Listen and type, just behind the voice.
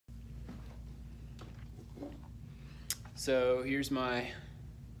So here's my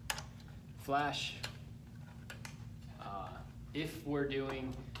flash. If we're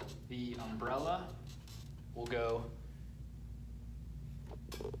doing the umbrella, we'll go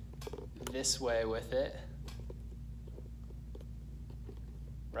this way with it,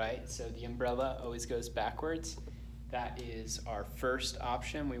 right? So the umbrella always goes backwards. That is our first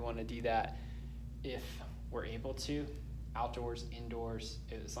option. We want to do that if we're able to, outdoors, indoors,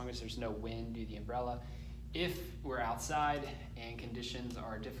 as long as there's no wind, do the umbrella. If we're outside and conditions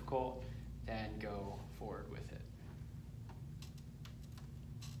are difficult, then go forward with it.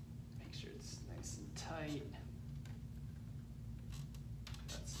 Make sure it's nice and tight.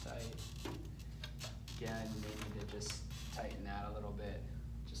 That's tight. Again, you may need to just tighten that a little bit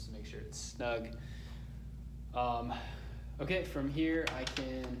just to make sure it's snug. Okay, from here I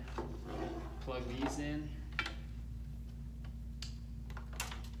can plug these in.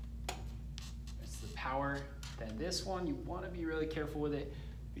 That's the power. Then this one, you want to be really careful with it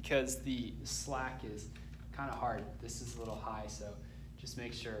because the slack is kind of hard. This is a little high, so just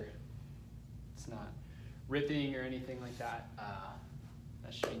make sure it's not ripping or anything like that.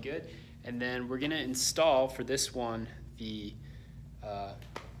 That should be good. And then we're gonna install for this one the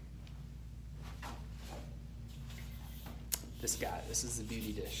this guy. This is the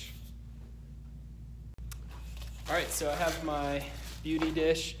beauty dish. All right, so I have my beauty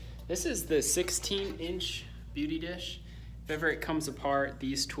dish. This is the 16-inch beauty dish. If ever it comes apart,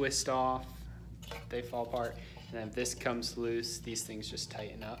 these twist off, they fall apart. And then if this comes loose, these things just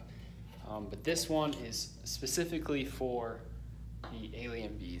tighten up. But this one is specifically for the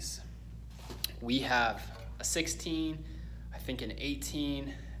alien bees. We have a 16, I think an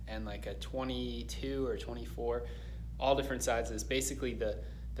 18, and like a 22 or 24, all different sizes. Basically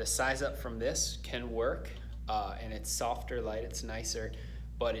the size up from this can work, and it's softer light, it's nicer,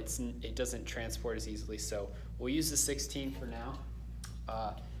 but it doesn't transport as easily. So we'll use the 16 for now.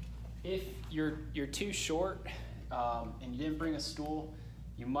 If you're too short and you didn't bring a stool,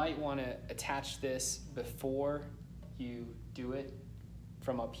 you might want to attach this before you do it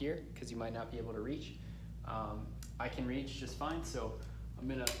from up here because you might not be able to reach. I can reach just fine, so I'm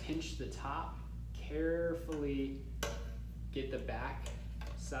gonna pinch the top, carefully get the back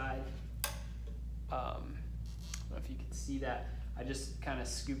side. I don't know if you can see that. I just kind of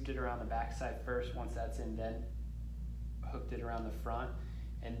scooped it around the back side first. Once that's in, then hooked it around the front,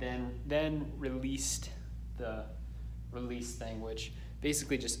 and then released the release thing, which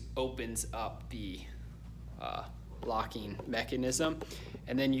basically just opens up the locking mechanism.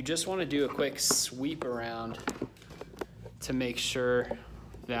 And then you just want to do a quick sweep around to make sure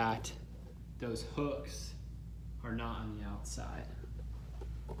that those hooks are not on the outside,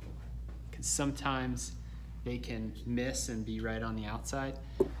 because sometimes they can miss and be right on the outside.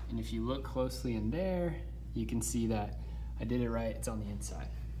 And if you look closely in there, you can see that I did it right, it's on the inside.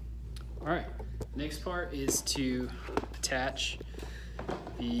 All right, next part is to attach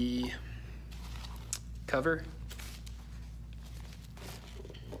the cover.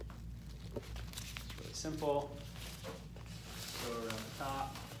 It's really simple. Go around the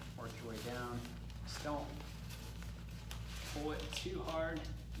top, work your way down. Just don't pull it too hard,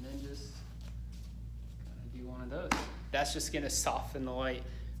 and then just kind of do one of those. That's just gonna soften the light,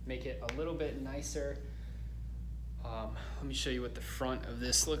 make it a little bit nicer. Let me show you what the front of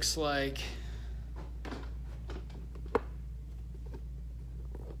this looks like.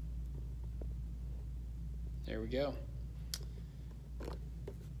 There we go.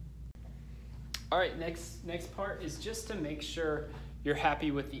 All right, next part is just to make sure you're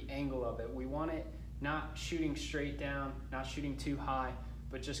happy with the angle of it. We want it not shooting straight down, not shooting too high,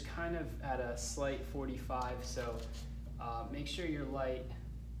 but just kind of at a slight 45. So make sure your light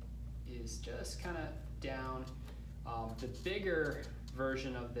is just kind of down. The bigger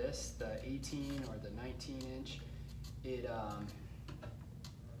version of this, the 18 or the 19-inch, it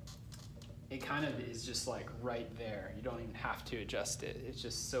kind of is just like right there. You don't even have to adjust it. It's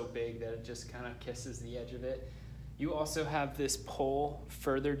just so big that it just kind of kisses the edge of it. You also have this pole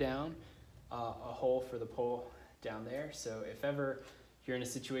further down, a hole for the pole down there. So if ever you're in a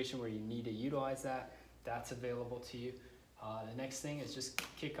situation where you need to utilize that, that's available to you. The next thing is just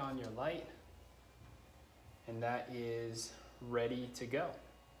kick on your light, and that is ready to go.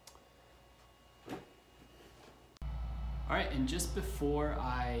 All right, and just before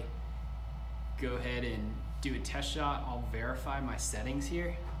I go ahead and do a test shot, I'll verify my settings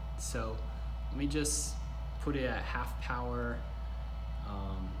here. So let me just put it at half power.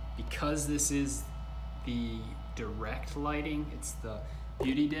 Because this is the direct lighting, it's the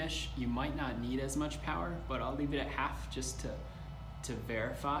beauty dish, you might not need as much power, but I'll leave it at half just to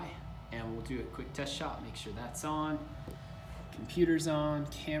verify. and we'll do a quick test shot, make sure that's on. Computer's on,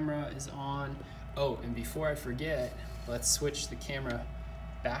 camera is on. Oh, and before I forget, let's switch the camera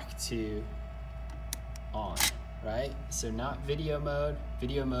back to on, right? So not video mode.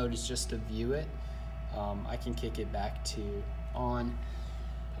 Video mode is just to view it. I can kick it back to on.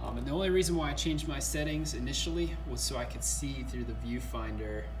 And the only reason why I changed my settings initially was so I could see through the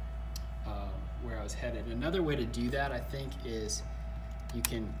viewfinder where I was headed. Another way to do that, I think, is you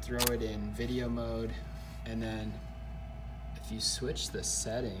can throw it in video mode, and then if you switch the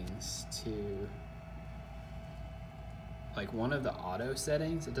settings to like one of the auto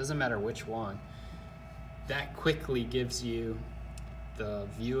settings, it doesn't matter which one, that quickly gives you the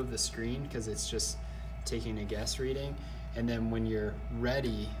view of the screen because it's just taking a guess reading. And then when you're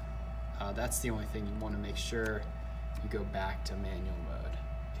ready, that's the only thing you want to make sure you go back to manual mode.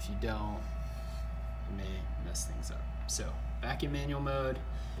 If you don't, you may mess things up. So back in manual mode.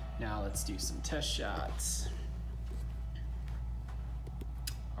 Now let's do some test shots.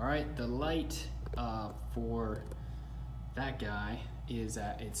 All right, the light for that guy is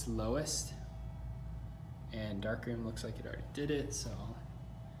at its lowest, and darkroom looks like it already did it, so I'll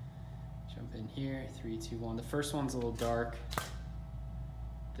jump in here. 3, 2, 1. The first one's a little dark.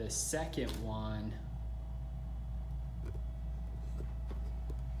 The second one,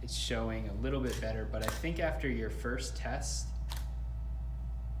 it's showing a little bit better, but I think after your first test,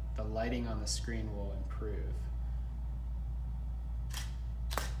 the lighting on the screen will improve.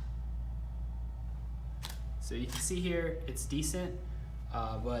 So you can see here, it's decent,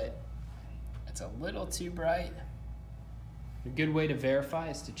 but it's a little too bright. A good way to verify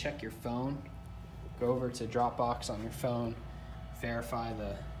is to check your phone. Go over to Dropbox on your phone, verify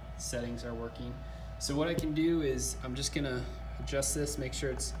the settings are working. So what I can do is I'm just gonna adjust this, make sure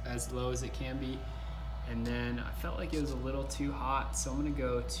it's as low as it can be. And then I felt like it was a little too hot, so I'm gonna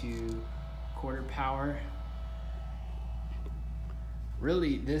go to quarter power.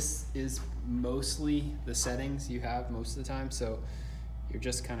 Really, this is mostly the settings you have most of the time, so you're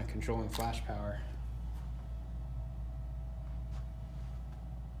just kind of controlling flash power.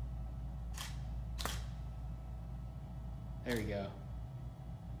 There we go.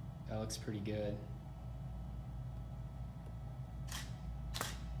 That looks pretty good.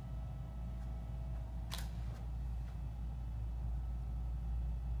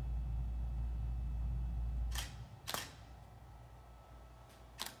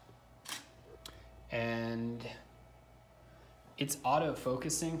 And it's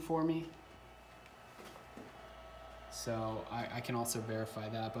auto-focusing for me, so I can also verify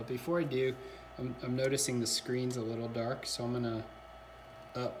that. But before I do, I'm noticing the screen's a little dark, so I'm gonna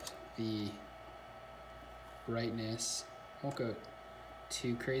up the brightness. Won't go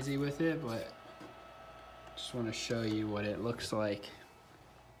too crazy with it, but just want to show you what it looks like.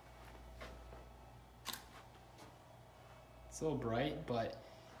 It's a little bright, but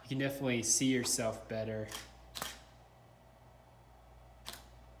you can definitely see yourself better.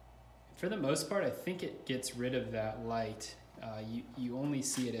 For the most part, I think it gets rid of that light. You only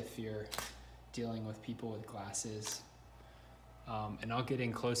see it if you're dealing with people with glasses. And I'll get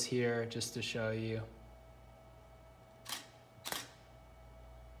in close here just to show you.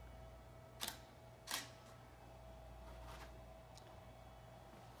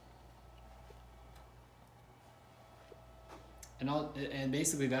 And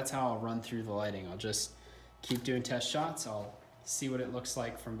basically that's how I'll run through the lighting. I'll just keep doing test shots. I'll see what it looks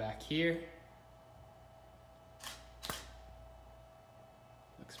like from back here.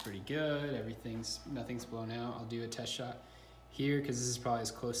 Looks pretty good. Nothing's blown out. I'll do a test shot here because this is probably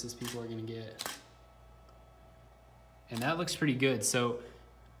as close as people are gonna get. And that looks pretty good. So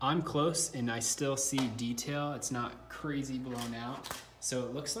I'm close and I still see detail. It's not crazy blown out. So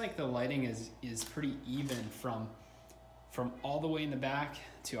it looks like the lighting is pretty even from all the way in the back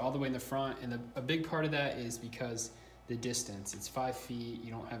to all the way in the front. And a big part of that is because the distance. It's 5 feet.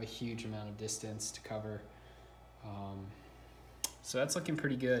 You don't have a huge amount of distance to cover. So that's looking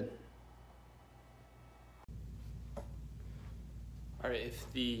pretty good. All right,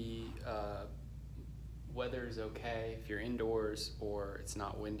 if the weather is okay, if you're indoors or it's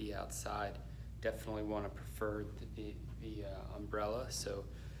not windy outside, definitely want to prefer the umbrella. So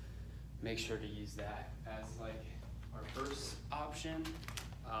make sure to use that as like our first option.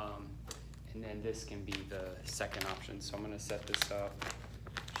 And then this can be the second option. So I'm gonna set this up,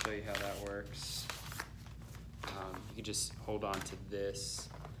 show you how that works. You can just hold on to this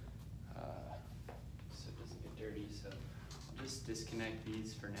so it doesn't get dirty. So I'll just disconnect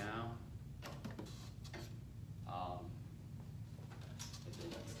these for now. And then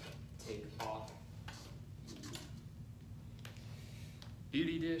let's take off the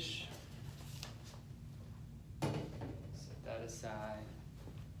beauty dish. that aside.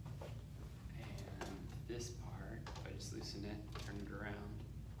 And this part, if I just loosen it, turn it around.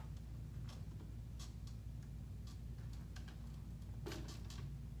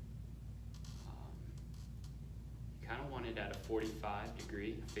 You kind of want it at a 45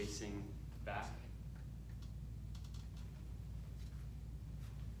 degree facing back.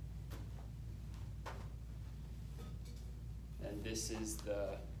 And this is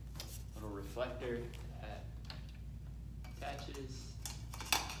the little reflector that attaches.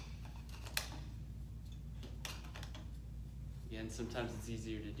 Again, sometimes it's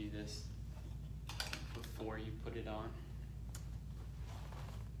easier to do this before you put it on.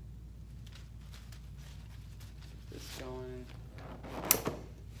 Get this going.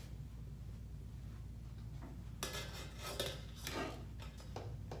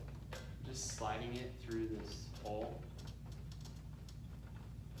 Just sliding it through this hole.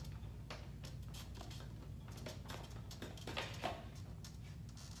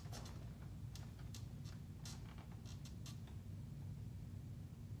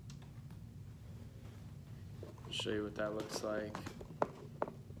 Show you what that looks like.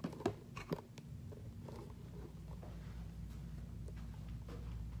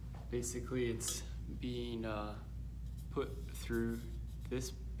 Basically, it's being put through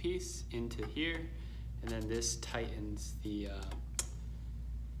this piece into here, and then this tightens the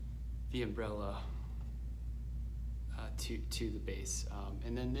umbrella to the base.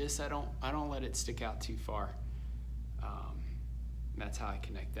 And then this, I don't let it stick out too far. That's how I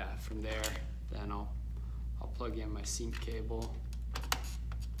connect that. From there, then I'll plug in my sync cable.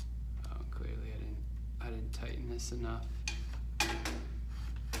 Clearly I didn't tighten this enough.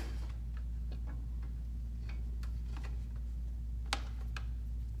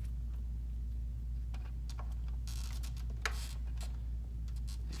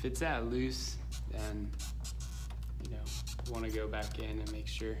 If it's that loose, then you want to go back in and make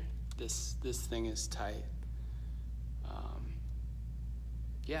sure this thing is tight.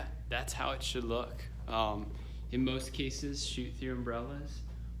 Yeah, that's how it should look. In most cases, shoot-through umbrellas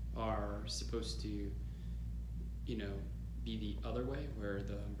are supposed to, be the other way, where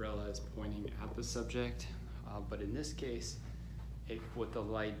the umbrella is pointing at the subject. But in this case, what the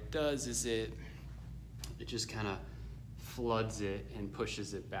light does is it just kind of floods it and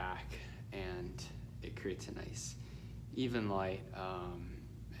pushes it back, and it creates a nice even light.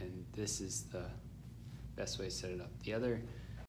 And this is the best way to set it up. The other